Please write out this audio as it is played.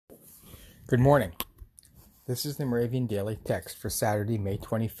Good morning. This is the Moravian Daily Text for Saturday, May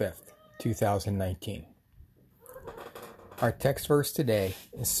 25th, 2019. Our text verse today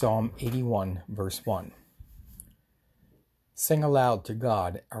is Psalm 81, verse 1. Sing aloud to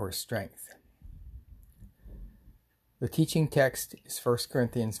God, our strength. The teaching text is 1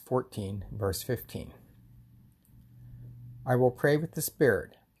 Corinthians 14, verse 15. I will pray with the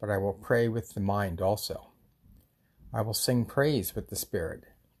Spirit, but I will pray with the mind also. I will sing praise with the Spirit,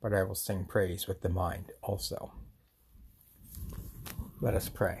 but I will sing praise with the mind also. Let us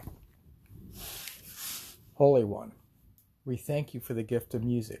pray. Holy One, we thank you for the gift of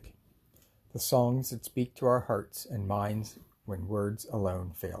music, the songs that speak to our hearts and minds when words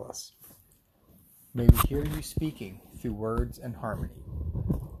alone fail us. May we hear you speaking through words and harmony.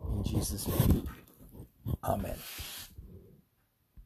 In Jesus' name, amen.